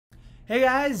Hey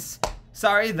guys!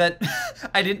 Sorry that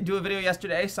I didn't do a video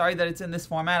yesterday. Sorry that it's in this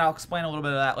format. I'll explain a little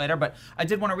bit of that later. But I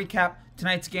did want to recap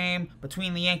tonight's game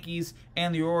between the Yankees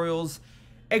and the Orioles.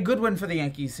 A good win for the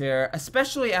Yankees here,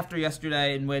 especially after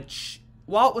yesterday, in which,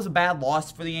 while it was a bad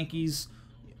loss for the Yankees,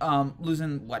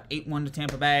 losing, 8-1 to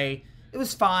Tampa Bay, it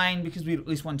was fine because we at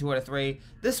least won 2 out of 3.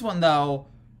 This one, though,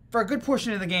 for a good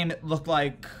portion of the game, it looked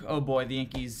like, oh boy, the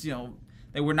Yankees,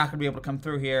 they were not going to be able to come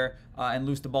through here and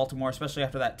lose to Baltimore, especially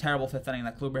after that terrible 5th inning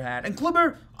that Kluber had. And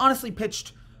Kluber honestly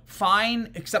pitched fine,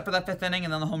 except for that 5th inning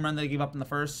and then the home run that he gave up in the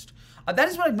first. That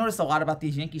is what I've noticed a lot about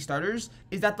these Yankee starters,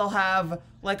 is that they'll have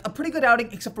a pretty good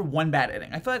outing except for one bad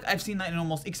inning. I feel like I've seen that in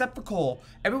almost, except for Cole,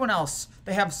 everyone else,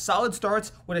 they have solid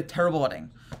starts with a terrible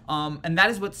outing. And that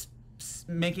is what's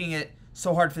making it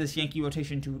so hard for this Yankee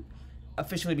rotation to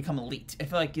officially become elite. I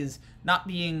feel like is not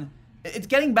being... It's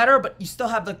getting better, but you still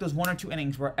have those 1 or 2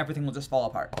 innings where everything will just fall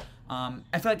apart.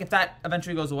 I feel like if that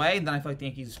eventually goes away, then I feel like the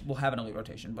Yankees will have an elite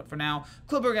rotation. But for now,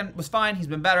 Kluber again was fine. He's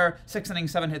been better. 6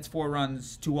 innings, 7 hits, 4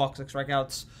 runs, 2 walks, 6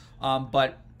 strikeouts.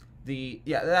 But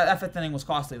that 5th inning was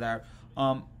costly there.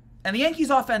 And the Yankees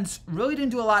offense really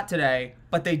didn't do a lot today,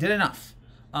 but they did enough.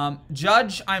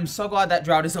 Judge, I'm so glad that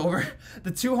drought is over. The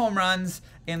 2 home runs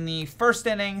in the 1st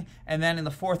inning and then in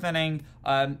the 4th inning,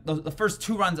 the first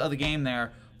 2 runs of the game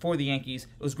there for the Yankees.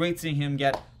 It was great seeing him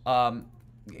get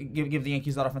give the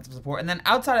Yankees that offensive support. And then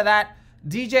outside of that,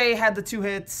 DJ had the 2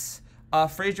 hits.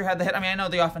 Frazier had the hit. I mean, I know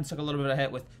the offense took a little bit of a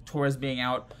hit with Torres being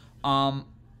out.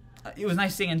 It was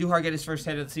nice seeing Andujar get his first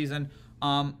hit of the season.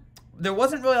 There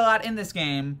wasn't really a lot in this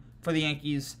game for the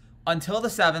Yankees until the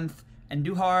 7th.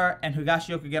 Andujar and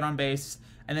Higashioka get on base,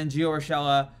 and then Gio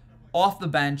Urshela off the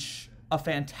bench, a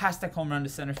fantastic home run to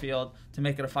center field to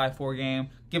make it a 5-4 game,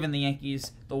 giving the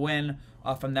Yankees the win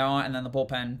from there on, and then the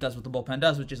bullpen does what the bullpen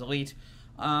does, which is elite.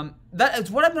 That is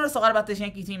what I've noticed a lot about this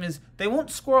Yankee team is they won't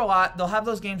score a lot. They'll have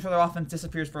those games where their offense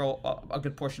disappears for a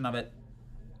good portion of it,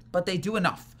 but they do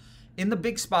enough. In the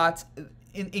big spots,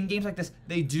 in games like this,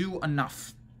 they do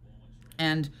enough.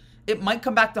 And it might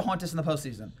come back to haunt us in the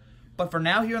postseason. But for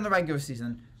now, here in the regular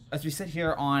season, as we sit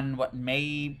here on,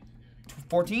 May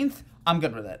 14th, I'm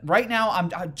good with it. Right now,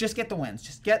 I just get the wins.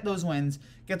 Just get those wins.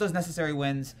 Get those necessary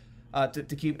wins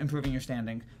to keep improving your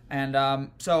standing.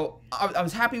 And so I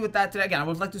was happy with that today. Again, I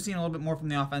would like to see a little bit more from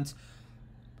the offense.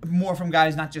 More from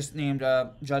guys not just named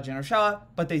Judge and Urshela,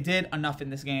 but they did enough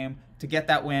in this game to get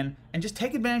that win. And just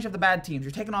take advantage of the bad teams.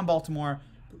 You're taking on Baltimore,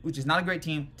 which is not a great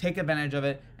team. Take advantage of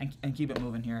it and keep it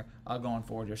moving here going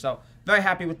forward here. So, very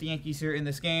happy with the Yankees here in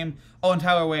this game. Oh, and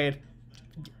Tyler Wade,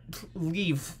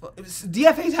 leave.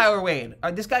 DFA Tyler Wade.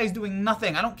 This guy is doing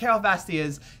nothing. I don't care how fast he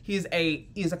is. He is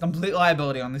a complete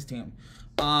liability on this team.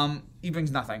 He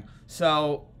brings nothing.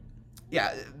 So,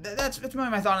 yeah, that's really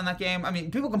my thought on that game. I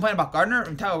mean, people complain about Gardner,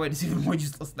 and Tyler Wade is even more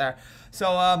useless there.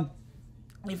 So,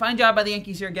 fine job by the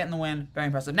Yankees here getting the win. Very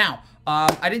impressive. Now,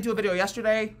 I didn't do a video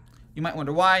yesterday. You might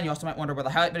wonder why, and you also might wonder where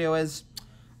the highlight video is.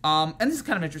 And this is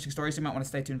kind of an interesting story, so you might want to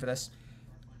stay tuned for this.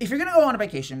 If you're going to go on a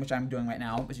vacation, which I'm doing right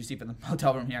now, as you see from the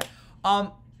hotel room here,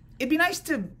 it'd be nice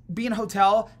to be in a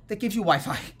hotel that gives you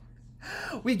Wi-Fi.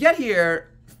 We get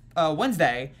here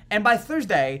Wednesday, and by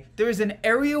Thursday, there is an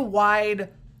area-wide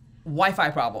Wi-Fi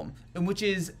problem, which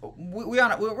is, we're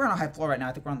on a high floor right now.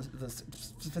 I think we're on the 5th,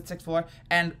 6th floor,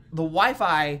 and the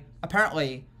Wi-Fi,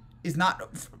 apparently, is not,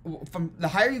 from the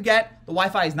higher you get, the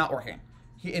Wi-Fi is not working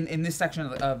in this section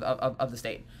of the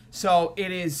state. So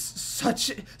it is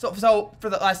such, so for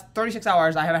the last 36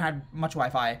 hours, I haven't had much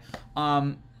Wi-Fi.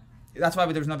 That's why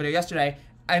there was no video yesterday.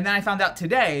 And then I found out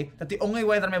today that the only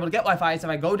way that I'm able to get Wi-Fi is if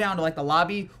I go down to the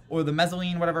lobby or the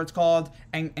mezzanine, whatever it's called,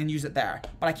 and use it there.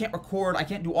 But I can't record, I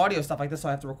can't do audio stuff like this, so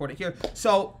I have to record it here.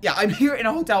 So yeah, I'm here in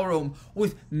a hotel room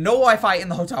with no Wi-Fi in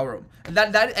the hotel room. It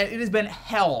has been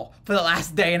hell for the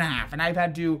last day and a half, and I've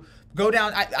had to go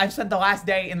down. I've spent the last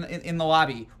day in the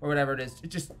lobby or whatever it is.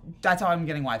 It's just, that's how I'm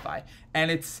getting Wi-Fi,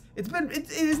 and it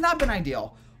has not been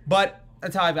ideal, but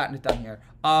that's how I've gotten it done here.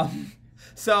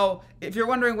 So, if you're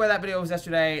wondering where that video was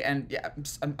yesterday, and yeah,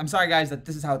 I'm sorry guys that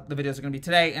this is how the videos are going to be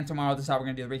today, and tomorrow this is how we're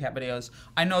going to do the recap videos.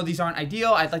 I know these aren't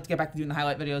ideal. I'd like to get back to doing the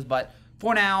highlight videos, but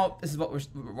for now, this is what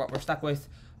we're stuck with.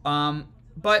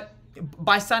 But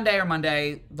by Sunday or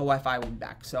Monday, the Wi-Fi will be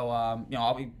back. So,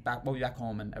 I'll be back. We'll be back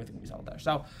home, and everything will be settled there.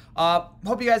 So,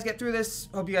 hope you guys get through this.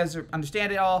 Hope you guys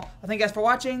understand it all. Thank you guys for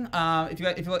watching. If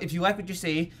you like what you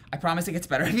see, I promise it gets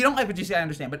better. If you don't like what you see, I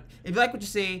understand. But if you like what you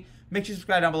see, make sure you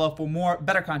subscribe down below for more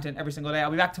better content every single day.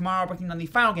 I'll be back tomorrow breaking down the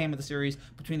final game of the series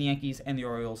between the Yankees and the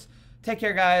Orioles. Take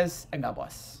care, guys, and God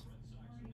bless.